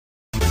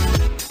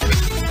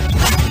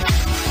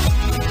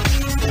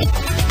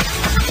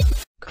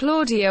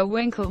Claudia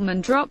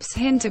Winkleman drops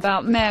hint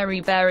about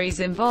Mary Berry's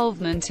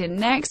involvement in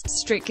next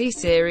Strictly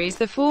series.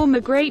 The former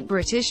Great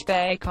British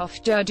Bake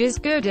Off judge is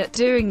good at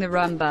doing the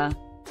rumba.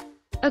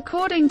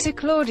 According to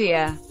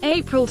Claudia,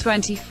 April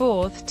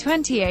 24,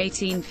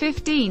 2018,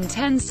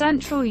 15:10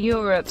 Central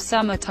Europe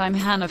Summertime.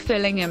 Hannah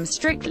Fillingham's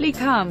Strictly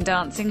Come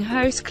Dancing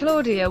host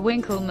Claudia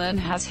Winkleman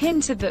has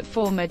hinted that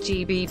former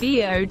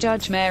GBBO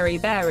judge Mary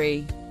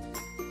Berry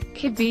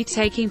could be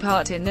taking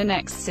part in the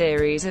next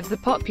series of the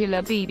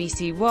popular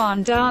BBC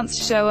One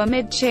dance show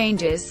amid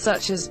changes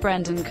such as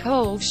Brendan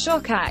Cole's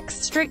shock act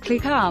Strictly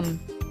Come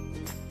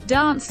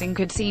Dancing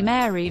could see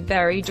Mary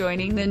Berry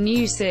joining the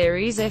new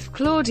series if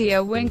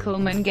Claudia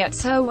Winkleman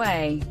gets her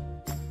way.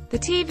 The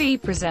TV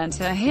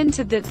presenter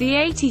hinted that the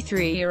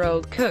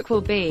 83-year-old cook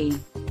will be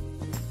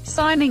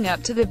signing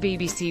up to the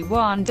BBC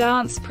One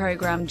dance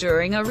programme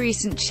during a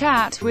recent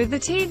chat with the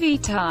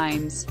TV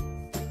Times.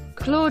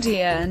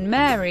 Claudia and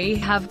Mary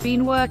have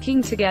been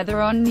working together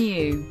on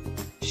new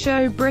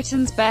show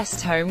Britain's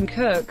Best Home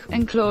Cook,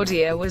 and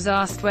Claudia was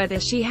asked whether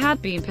she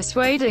had been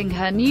persuading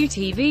her new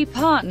TV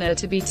partner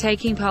to be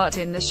taking part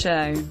in the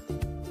show.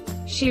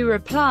 She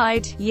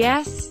replied,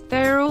 "Yes,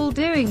 they're all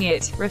doing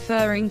it,"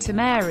 referring to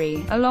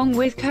Mary, along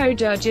with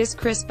co-judges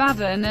Chris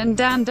Bavin and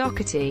Dan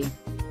Docherty.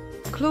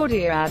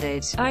 Claudia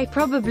added, "I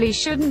probably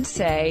shouldn't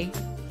say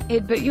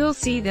it, but you'll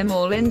see them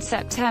all in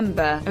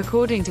September."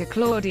 According to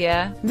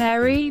Claudia,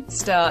 Mary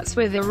starts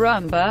with a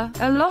rumba.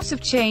 A lot of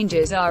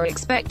changes are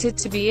expected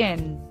to be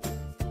in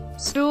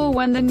store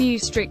when the new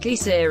Strictly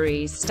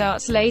series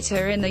starts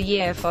later in the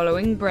year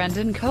following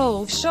Brendan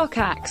Cole's shock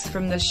acts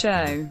from the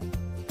show.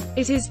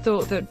 It is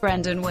thought that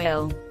Brendan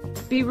will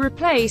be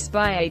replaced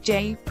by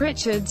A.J.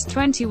 Pritchard's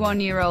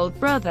 21-year-old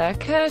brother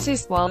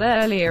Curtis, while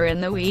earlier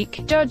in the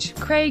week, Judge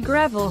Craig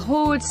Revel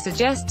Horwood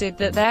suggested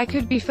that there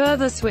could be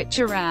further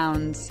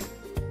switch-arounds,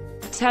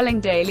 telling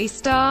Daily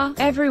Star,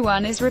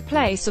 "Everyone is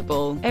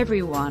replaceable,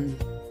 everyone.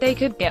 They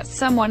could get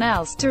someone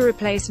else to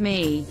replace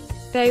me.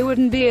 They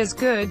wouldn't be as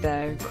good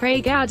though."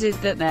 Craig added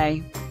that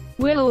they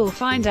will all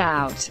find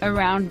out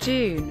around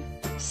June.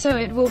 "So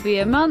it will be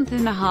a month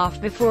and a half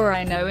before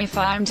I know if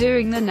I'm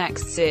doing the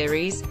next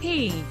series,"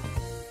 he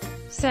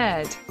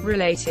said.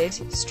 Related,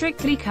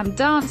 Strictly Come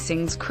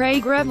Dancing's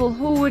Craig Revel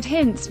Horwood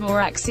hints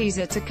more acts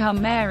are to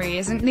come. Mary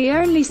isn't the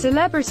only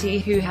celebrity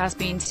who has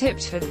been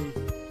tipped for the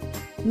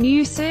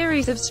new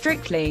series of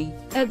Strictly.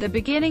 At the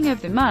beginning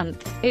of the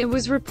month, it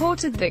was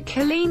reported that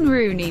Colleen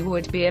Rooney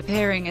would be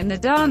appearing in the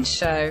dance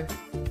show.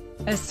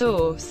 A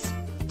source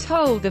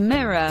told The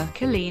Mirror,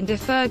 Colleen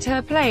deferred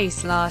her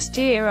place last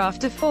year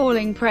after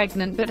falling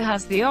pregnant but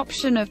has the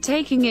option of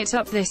taking it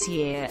up this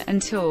year,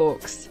 and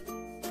talks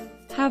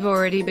have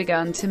already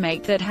begun to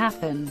make that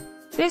happen.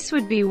 This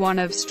would be one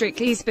of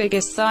Strictly's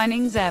biggest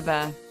signings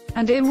ever,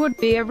 and it would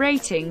be a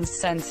ratings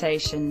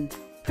sensation.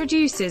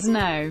 Producers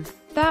know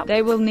that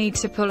they will need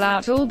to pull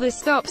out all the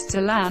stops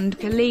to land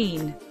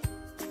Colleen,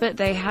 but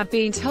they have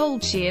been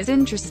told she is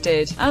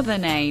interested. Other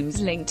names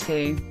linked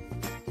to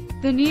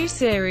the new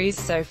series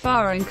so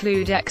far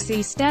include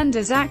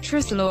ex-EastEnders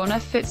actress Lorna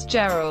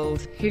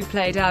Fitzgerald, who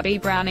played Abby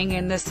Browning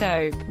in the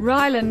soap,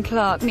 Rylan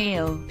Clark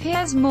Neal,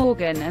 Piers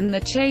Morgan and The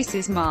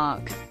Chase's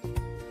Mark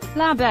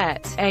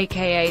Labette,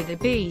 aka The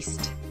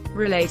Beast.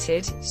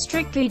 Related,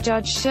 Strictly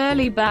judge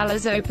Shirley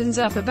Ballas opens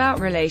up about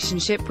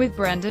relationship with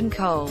Brendan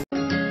Cole.